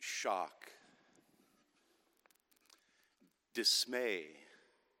shock, dismay,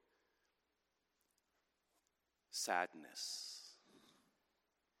 sadness.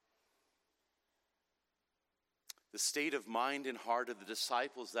 The state of mind and heart of the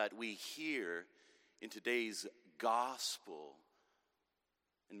disciples that we hear in today's gospel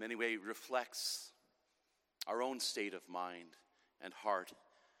in many ways reflects our own state of mind and heart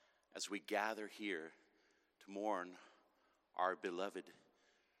as we gather here to mourn our beloved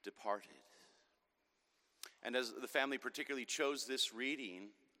departed. And as the family particularly chose this reading,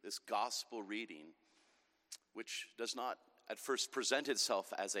 this gospel reading, which does not at first present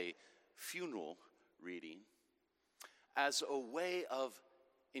itself as a funeral reading, as a way of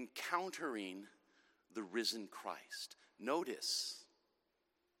encountering the risen Christ. Notice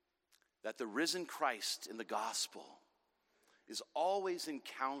that the risen Christ in the gospel is always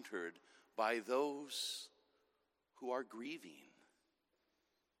encountered by those who are grieving,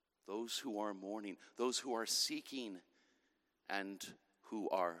 those who are mourning, those who are seeking and who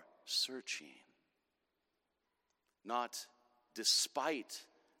are searching. Not despite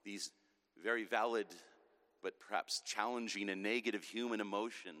these very valid but perhaps challenging and negative human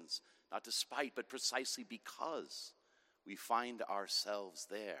emotions, not despite, but precisely because we find ourselves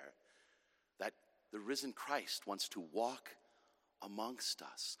there, that the risen Christ wants to walk amongst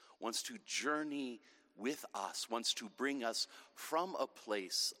us, wants to journey with us, wants to bring us from a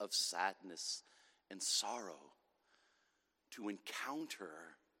place of sadness and sorrow to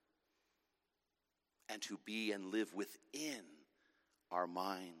encounter and to be and live within our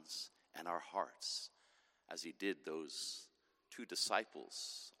minds and our hearts, as he did those two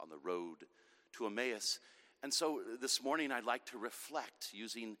disciples on the road to Emmaus. And so this morning I'd like to reflect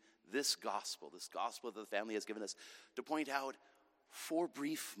using this gospel that the family has given us, to point out 4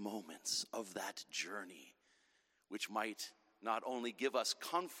 brief moments of that journey, which might not only give us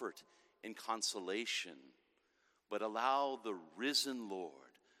comfort and consolation, but allow the risen Lord,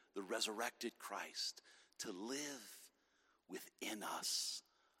 the resurrected Christ, to live within us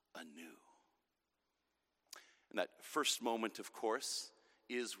anew. And that first moment, of course,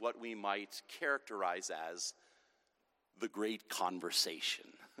 is what we might characterize as the great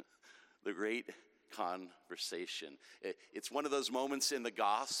conversation. The great conversation. It's one of those moments in the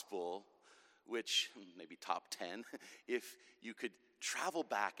gospel which, maybe top 10, if you could travel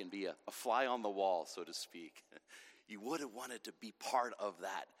back and be a fly on the wall, so to speak, you would have wanted to be part of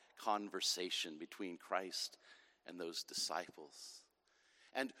that conversation between Christ and those disciples.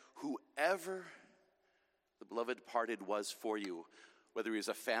 And whoever the beloved departed was for you, whether he was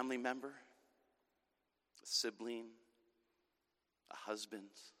a family member, a sibling, a husband,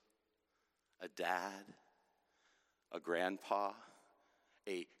 a dad, a grandpa,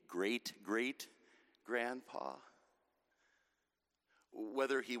 a great-great-grandpa,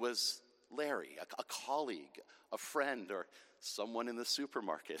 whether he was Larry, a colleague, a friend, or someone in the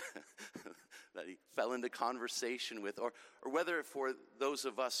supermarket that he fell into conversation with, or whether for those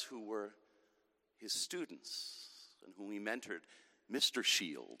of us who were his students and whom he mentored, Mr.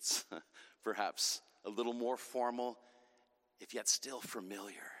 Shields, perhaps a little more formal, if yet still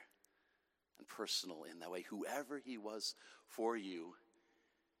familiar and personal in that way. Whoever he was for you,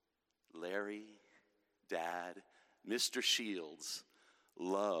 Larry, Dad, Mr. Shields,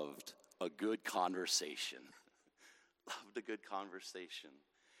 loved a good conversation. Loved a good conversation.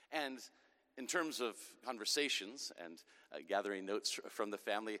 And in terms of conversations and gathering notes from the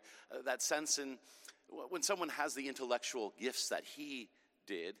family, that sense in when someone has the intellectual gifts that he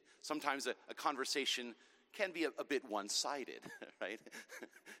did, sometimes a conversation can be a bit one-sided, right?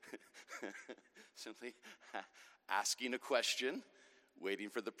 Simply asking a question, waiting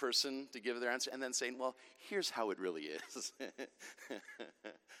for the person to give their answer, and then saying, well, here's how it really is.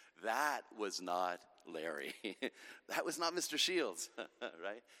 That was not Larry. That was not Mr. Shields,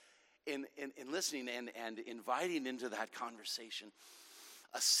 right? In listening and inviting into that conversation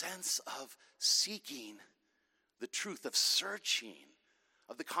a sense of seeking the truth, of searching,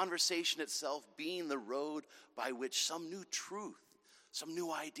 of the conversation itself being the road by which some new truth, some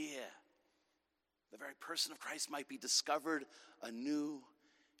new idea, the very person of Christ might be discovered anew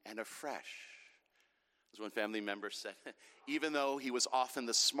and afresh. As one family member said, even though he was often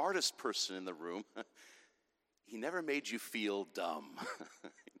the smartest person in the room, he never made you feel dumb.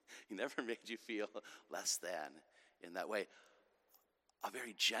 He never made you feel less than in that way. A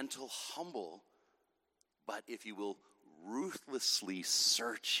very gentle, humble, but if you will, ruthlessly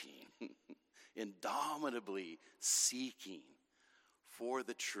searching, indomitably seeking for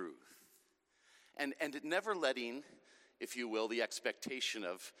the truth. And never letting, if you will, the expectation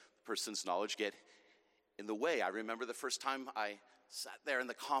of the person's knowledge get in the way. I remember the first time I sat there in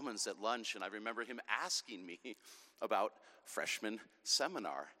the Commons at lunch, and I remember him asking me about freshman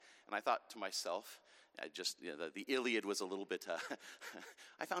seminar. And I thought to myself, the Iliad was a little bit,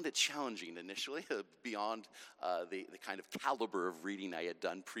 I found it challenging initially, beyond the kind of caliber of reading I had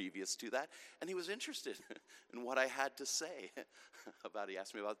done previous to that. And he was interested in what I had to say about, he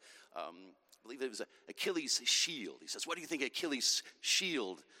asked me about, I believe it was Achilles' shield. He says, what do you think Achilles'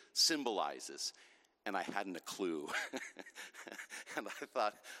 shield symbolizes? And I hadn't a clue. And I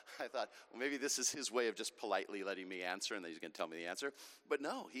thought, well, maybe this is his way of just politely letting me answer, and then he's going to tell me the answer. But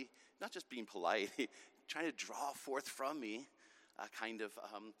no, he, not just being polite, he trying to draw forth from me kind of,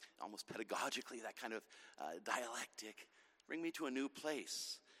 almost pedagogically, that kind of dialectic, bring me to a new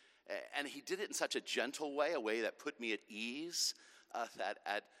place. And he did it in such a gentle way, a way that put me at ease, that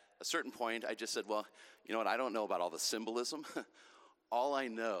at a certain point I just said, well, you know what, I don't know about all the symbolism. All I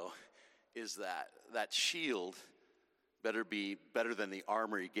know is that shield better be better than the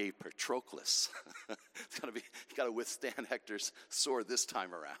armor he gave Patroclus. It's got to withstand Hector's sword this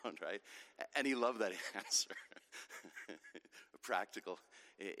time around, right? And he loved that answer. Practical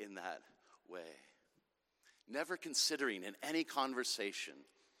in that way. Never considering in any conversation,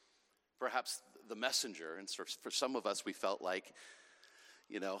 perhaps the messenger, and for some of us we felt like,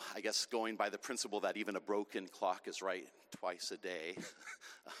 I guess going by the principle that even a broken clock is right twice a day,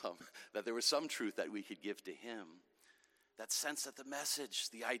 that there was some truth that we could give to him. That sense that the message,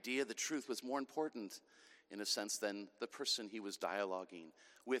 the idea, the truth was more important, in a sense, than the person he was dialoguing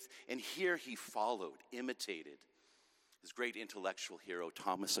with. And here he followed, imitated his great intellectual hero,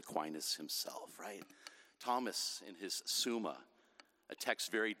 Thomas Aquinas himself, right? Thomas in his Summa, a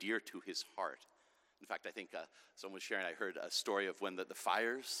text very dear to his heart. In fact, I think someone was sharing, I heard a story of when the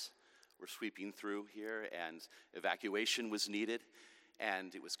fires were sweeping through here and evacuation was needed.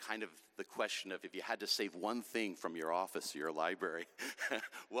 And it was kind of the question of, if you had to save one thing from your office or your library,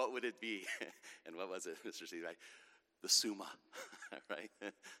 what would it be? And what was it, Mr. Steve? Right? The Summa, right?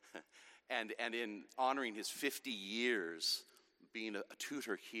 And in honoring his 50 years being a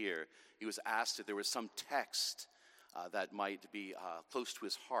tutor here, he was asked if there was some text that might be close to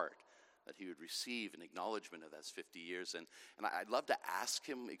his heart, that he would receive an acknowledgement of those 50 years. And I'd love to ask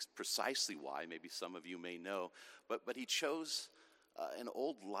him precisely why. Maybe some of you may know. But he chose an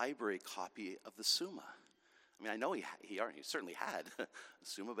old library copy of the Summa. I mean, I know he certainly had the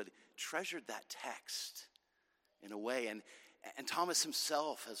Summa, but he treasured that text in a way. And Thomas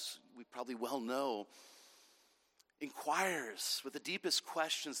himself, as we probably well know, inquires with the deepest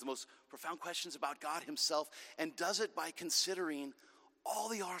questions, the most profound questions about God himself, and does it by considering all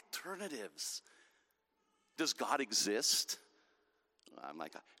the alternatives. Does God exist? I'm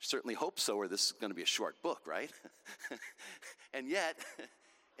like, I certainly hope so, or this is going to be a short book, right? and yet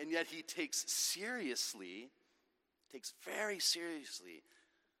he takes very seriously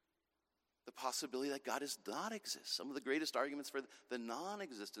the possibility that God does not exist. Some of the greatest arguments for the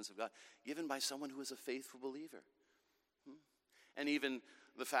non-existence of God given by someone who is a faithful believer. And even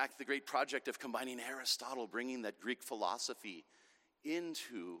the fact, the great project of combining Aristotle, bringing that Greek philosophy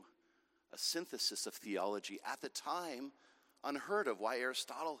into a synthesis of theology, at the time unheard of. Why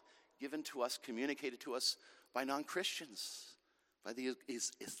Aristotle given to us, communicated to us by non-Christians, by the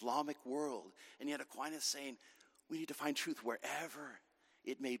Islamic world. And yet Aquinas saying we need to find truth wherever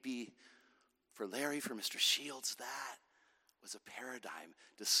it may be. For Larry, for Mr. Shields, that was a paradigm.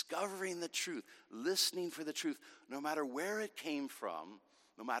 Discovering the truth, listening for the truth, no matter where it came from,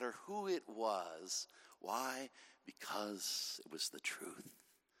 no matter who it was. Why? Because it was the truth.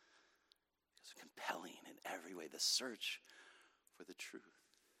 It was compelling in every way, the search for the truth,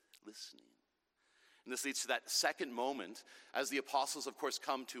 listening. And this leads to that second moment, as the apostles, of course,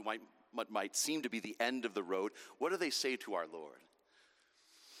 come to what might seem to be the end of the road. What do they say to our Lord?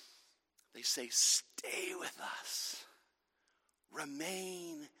 They say, stay with us.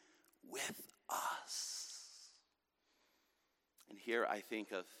 Remain with us. And here I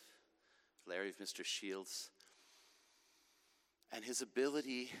think of Larry, of Mr. Shields, and his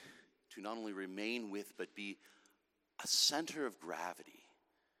ability to not only remain with, but be a center of gravity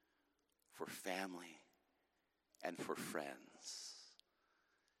for family and for friends.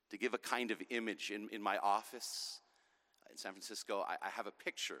 To give a kind of image, in my office in San Francisco, I have a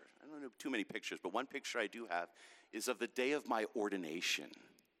picture. I don't know too many pictures, but one picture I do have is of the day of my ordination.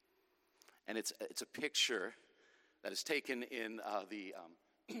 And it's a picture that is taken in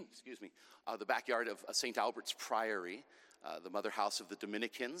the backyard of St. Albert's Priory, the mother house of the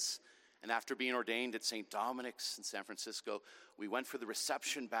Dominicans. And after being ordained at St. Dominic's in San Francisco, we went for the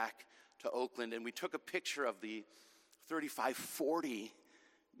reception back to Oakland, and we took a picture of the 35, 40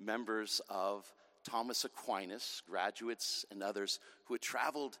 members of Thomas Aquinas, graduates and others who had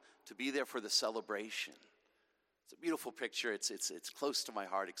traveled to be there for the celebration. It's a beautiful picture. It's close to my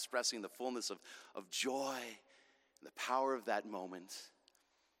heart, expressing the fullness of joy and the power of that moment.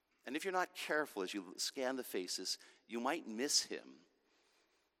 And if you're not careful as you scan the faces, you might miss him.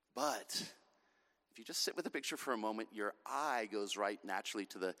 But if you just sit with the picture for a moment, your eye goes right naturally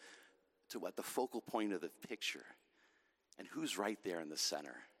to the focal point of the picture. And who's right there in the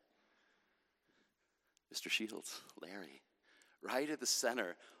center? Mr. Shields, Larry, right at the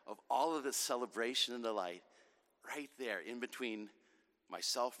center of all of this celebration and delight, right there in between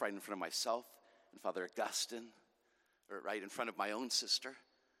myself, right in front of myself and Father Augustine, or right in front of my own sister.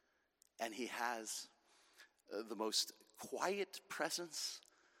 And he has the most quiet presence,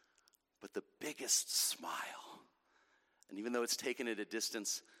 but the biggest smile. And even though it's taken at a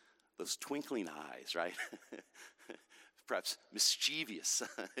distance, those twinkling eyes, right? Perhaps mischievous,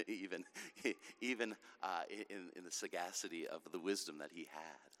 even in the sagacity of the wisdom that he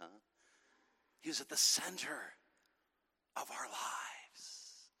had. Huh? He was at the center of our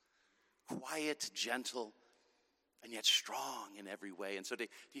lives. Quiet, gentle, and yet strong in every way. And so to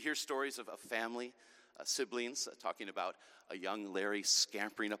hear stories of family, siblings, talking about a young Larry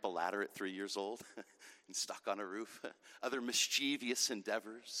scampering up a ladder at 3 years old and stuck on a roof, other mischievous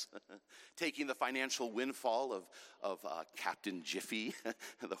endeavors, taking the financial windfall of Captain Jiffy,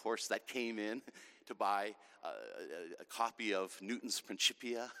 the horse that came in to buy a copy of Newton's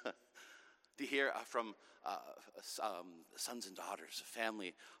Principia, to hear from sons and daughters, a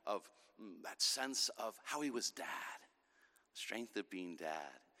family of that sense of how he was dad, strength of being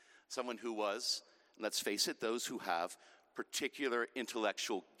dad, someone who was, let's face it, those who have particular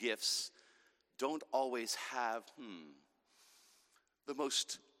intellectual gifts don't always have the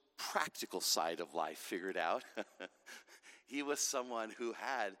most practical side of life figured out. He was someone who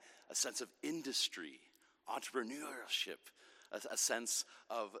had a sense of industry, entrepreneurship, a sense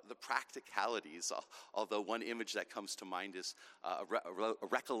of the practicalities, although one image that comes to mind is a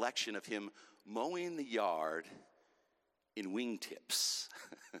recollection of him mowing the yard in wingtips.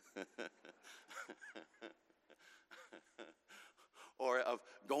 Or of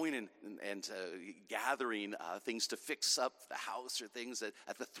going and gathering things to fix up the house or things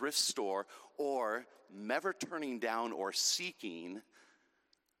at the thrift store, or never turning down or seeking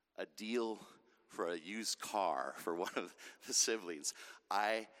a deal for a used car for one of the siblings.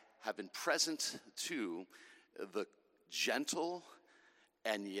 I have been present to the gentle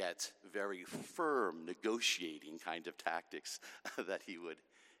and yet very firm negotiating kind of tactics that he would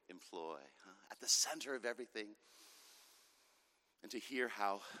employ. At the center of everything. And to hear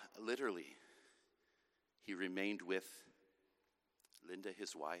how literally he remained with Linda,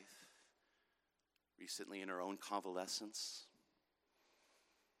 his wife, recently in her own convalescence,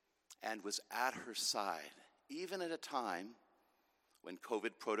 and was at her side, even at a time when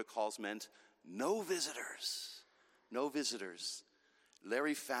COVID protocols meant no visitors. No visitors.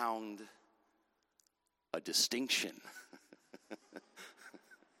 Larry found a distinction.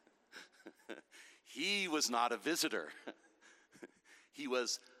 He was not a visitor. He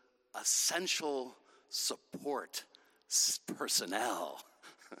was essential support personnel.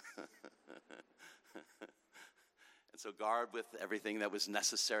 And so, garbed with everything that was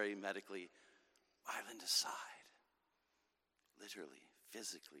necessary medically, by Linda's side, literally,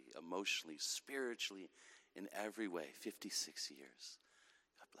 physically, emotionally, spiritually, in every way, 56 years.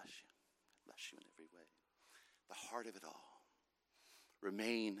 God bless you. God bless you in every way. The heart of it all.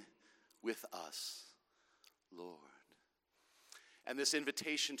 Remain with us, Lord. And this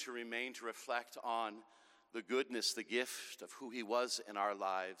invitation to remain, to reflect on the goodness, the gift of who he was in our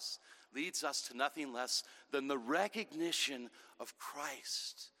lives, leads us to nothing less than the recognition of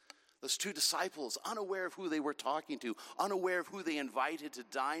Christ. Those two disciples, unaware of who they were talking to, unaware of who they invited to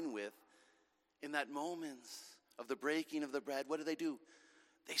dine with, in that moment of the breaking of the bread, what do?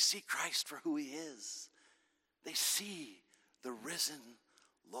 They see Christ for who he is. They see the risen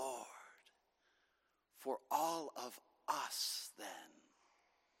Lord. For all of us, then,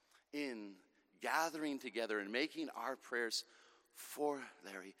 in gathering together and making our prayers for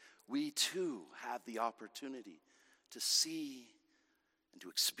Larry, we too have the opportunity to see and to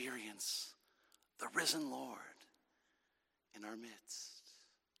experience the risen Lord in our midst.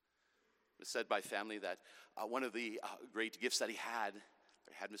 It was said by family that one of the great gifts that he had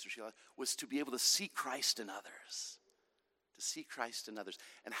Mr. Sheila, was to be able to see Christ in others. To see Christ in others.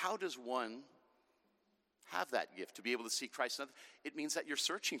 And how does one have that gift, to be able to see Christ in others? It means that you're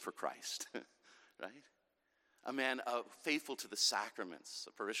searching for Christ, right? A man faithful to the sacraments,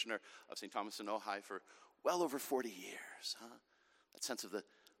 a parishioner of St. Thomas in Ojai for well over 40 years. That sense of the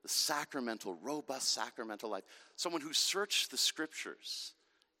the sacramental, robust sacramental life, someone who searched the scriptures.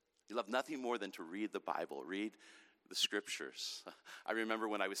 You love nothing more than to read the Bible, read the scriptures. I remember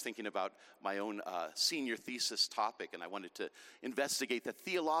when I was thinking about my own senior thesis topic, and I wanted to investigate the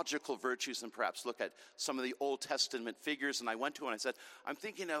theological virtues and perhaps look at some of the Old Testament figures, and I went to and I said, I'm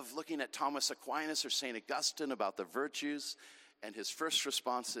thinking of looking at Thomas Aquinas or St. Augustine about the virtues, and his first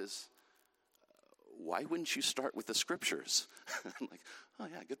response is, why wouldn't you start with the scriptures? I'm like, oh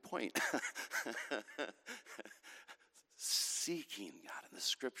yeah, good point. Seeking God in the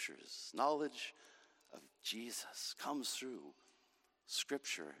scriptures, knowledge of Jesus comes through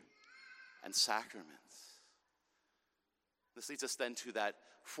scripture and sacraments. This leads us then to that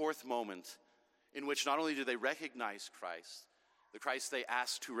fourth moment in which not only do they recognize Christ, the Christ they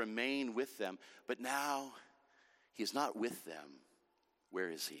ask to remain with them, but now he's not with them. Where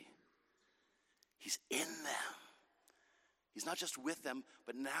is he? He's in them. He's not just with them,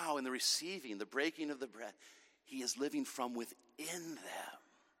 but now in the receiving, the breaking of the bread, he is living from within them.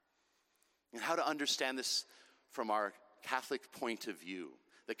 And how to understand this from our Catholic point of view,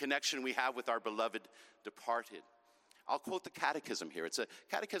 the connection we have with our beloved departed. I'll quote the catechism here. It's a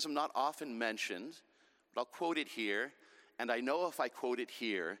catechism not often mentioned, but I'll quote it here. And I know if I quote it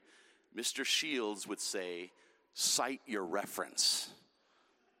here, Mr. Shields would say, cite your reference.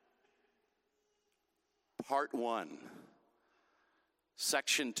 Part 1,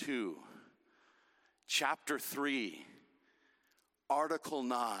 Section 2, Chapter 3, Article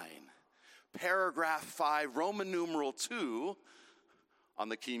 9, Paragraph 5, Roman numeral 2, on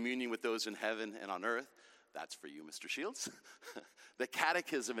the communion with those in heaven and on earth. That's for you, Mr. Shields. The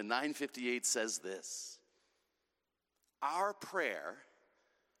Catechism in 958 says this: our prayer,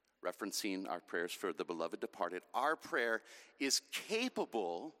 referencing our prayers for the beloved departed, our prayer is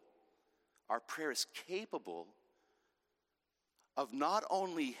capable of not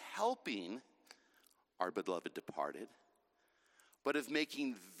only helping our beloved departed, but of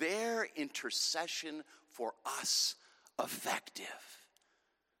making their intercession for us effective.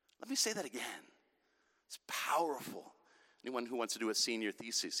 Let me say that again. It's powerful. Anyone who wants to do a senior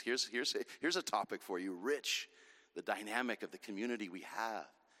thesis, here's a topic for you, rich, the dynamic of the community we have,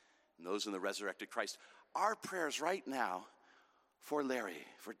 and those in the resurrected Christ. Our prayers right now for Larry,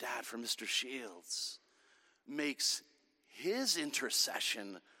 for Dad, for Mr. Shields, makes his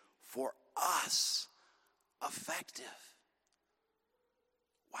intercession for us effective.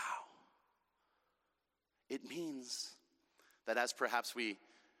 Wow. It means that as perhaps we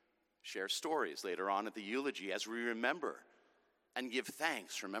share stories later on at the eulogy, as we remember and give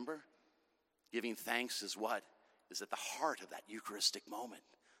thanks, remember? Giving thanks is what is at the heart of that Eucharistic moment.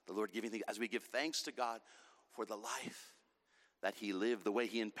 The Lord giving, as we give thanks to God for the life that he lived, the way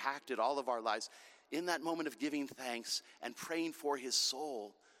he impacted all of our lives. In that moment of giving thanks and praying for his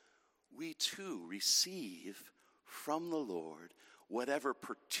soul, we too receive from the Lord whatever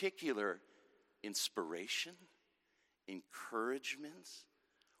particular inspiration, encouragement,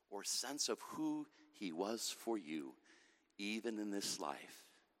 or sense of who he was for you, even in this life.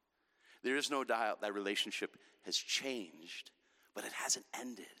 There is no doubt that relationship has changed, but it hasn't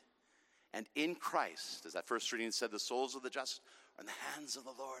ended. And in Christ, as that first reading said, the souls of the just are in the hands of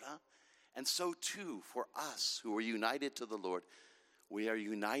the Lord, huh? And so too, for us who are united to the Lord, we are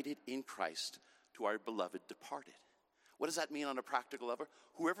united in Christ to our beloved departed. What does that mean on a practical level?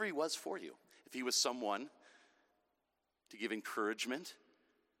 Whoever he was for you. If he was someone to give encouragement,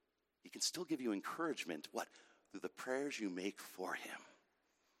 he can still give you encouragement. What? Through the prayers you make for him.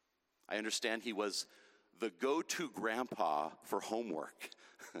 I understand he was the go-to grandpa for homework.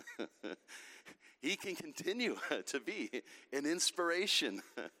 He can continue to be an inspiration,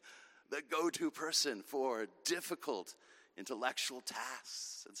 the go-to person for difficult intellectual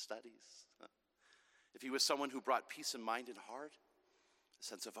tasks and studies. If he was someone who brought peace of mind and heart, a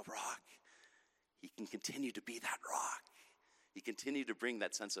sense of a rock, he can continue to be that rock. He continue to bring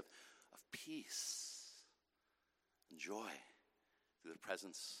that sense of peace and joy through the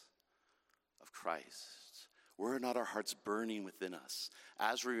presence of Christ. Were not our hearts burning within us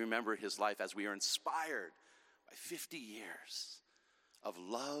as we remember his life, as we are inspired by 50 years of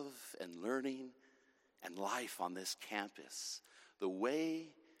love and learning and life on this campus? The way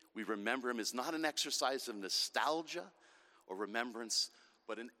we remember him is not an exercise of nostalgia or remembrance,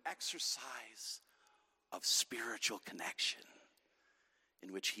 but an exercise of spiritual connection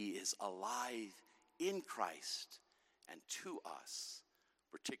in which he is alive in Christ and to us,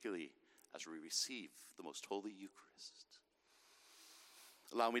 particularly as we receive the most holy Eucharist.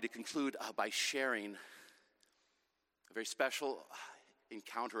 Allow me to conclude by sharing a very special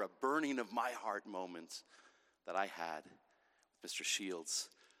encounter, a burning of my heart moment that I had with Mr. Shields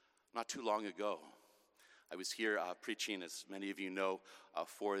Not too long ago, I was here preaching, as many of you know,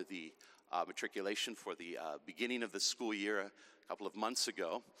 for the matriculation for the beginning of the school year a couple of months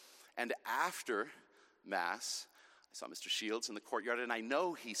ago. And after Mass, I saw Mr. Shields in the courtyard, and I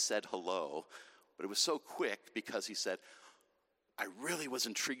know he said hello, but it was so quick because he said, I really was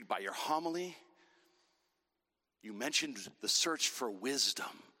intrigued by your homily. You mentioned the search for wisdom.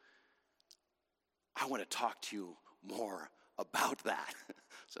 I want to talk to you more about that. I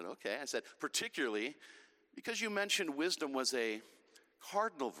said, okay. I said, particularly because you mentioned wisdom was a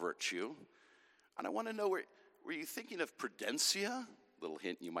cardinal virtue, and I want to know, were you thinking of prudentia? Little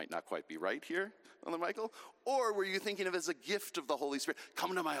hint, you might not quite be right here, Brother Michael. Or were you thinking of it as a gift of the Holy Spirit?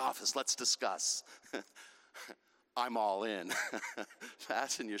 Come to my office, let's discuss. I'm all in.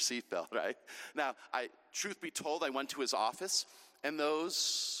 Fasten your seatbelt, right? Now, truth be told, I went to his office, and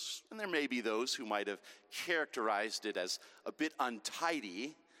there may be those who might have characterized it as a bit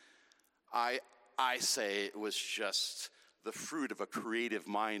untidy. I say it was just the fruit of a creative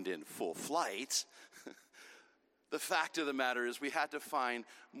mind in full flight. The fact of the matter is we had to find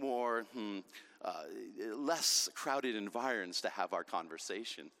more, less crowded environs to have our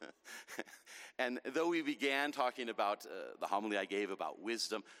conversation. And though we began talking about the homily I gave about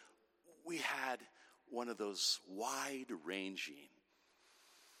wisdom, we had one of those wide-ranging,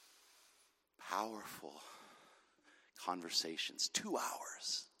 powerful conversations. 2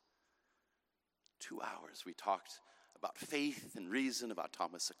 hours. 2 hours. We talked about faith and reason, about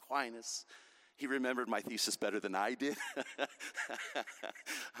Thomas Aquinas. He remembered my thesis better than I did.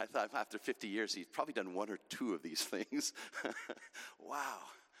 I thought after 50 years, he'd probably done 1 or 2 of these things. Wow.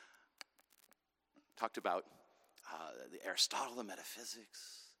 Talked about the Aristotle, the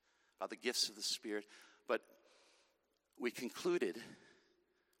metaphysics, about the gifts of the Spirit. But we concluded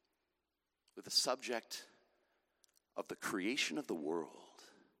with the subject of the creation of the world.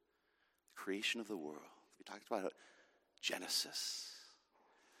 The creation of the world. We talked about Genesis.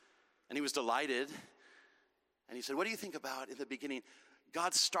 And he was delighted. And he said, what do you think about, in the beginning,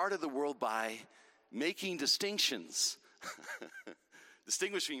 God started the world by making distinctions.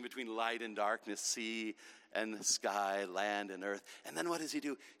 Distinguishing between light and darkness, sea and sky, land and earth. And then what does he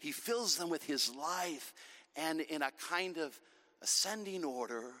do? He fills them with his life. And in a kind of ascending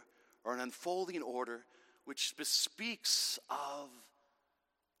order or an unfolding order, which bespeaks of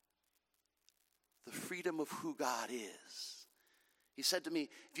the freedom of who God is. He said to me,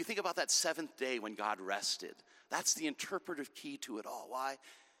 if you think about that 7th day when God rested, that's the interpretive key to it all. Why?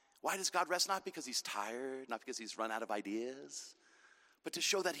 Why does God rest? Not because he's tired, not because he's run out of ideas, but to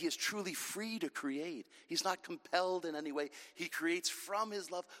show that he is truly free to create. He's not compelled in any way. He creates from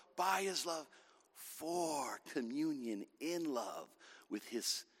his love, by his love, for communion in love with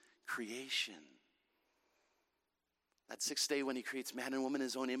his creation. That 6th day when he creates man and woman in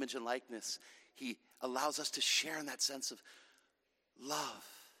his own image and likeness, he allows us to share in that sense of love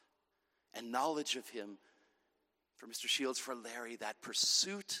and knowledge of him. For Mr. Shields, for Larry, that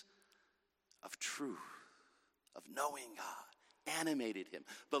pursuit of truth, of knowing God, animated him.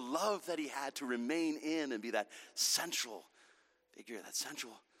 The love that he had to remain in and be that central figure, that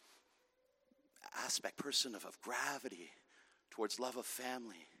central aspect, person of gravity towards love of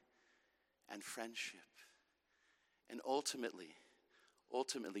family and friendship. And ultimately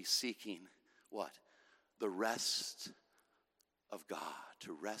seeking what? The rest of God,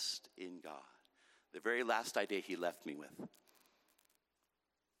 to rest in God. The very last idea he left me with.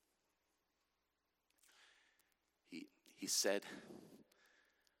 He said,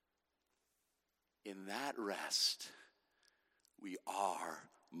 in that rest, we are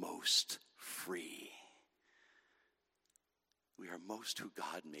most free. We are most who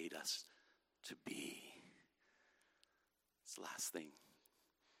God made us to be. It's the last thing,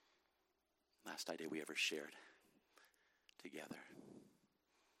 last idea we ever shared together.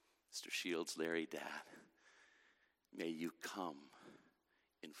 Mr. Shields, Larry, Dad, may you come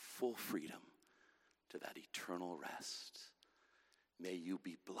in full freedom to that eternal rest. May you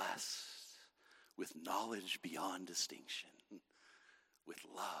be blessed with knowledge beyond distinction, with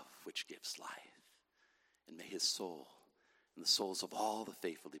love which gives life. And may his soul and the souls of all the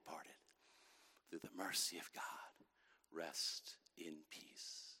faithful departed, through the mercy of God, rest in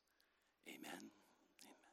peace. Amen.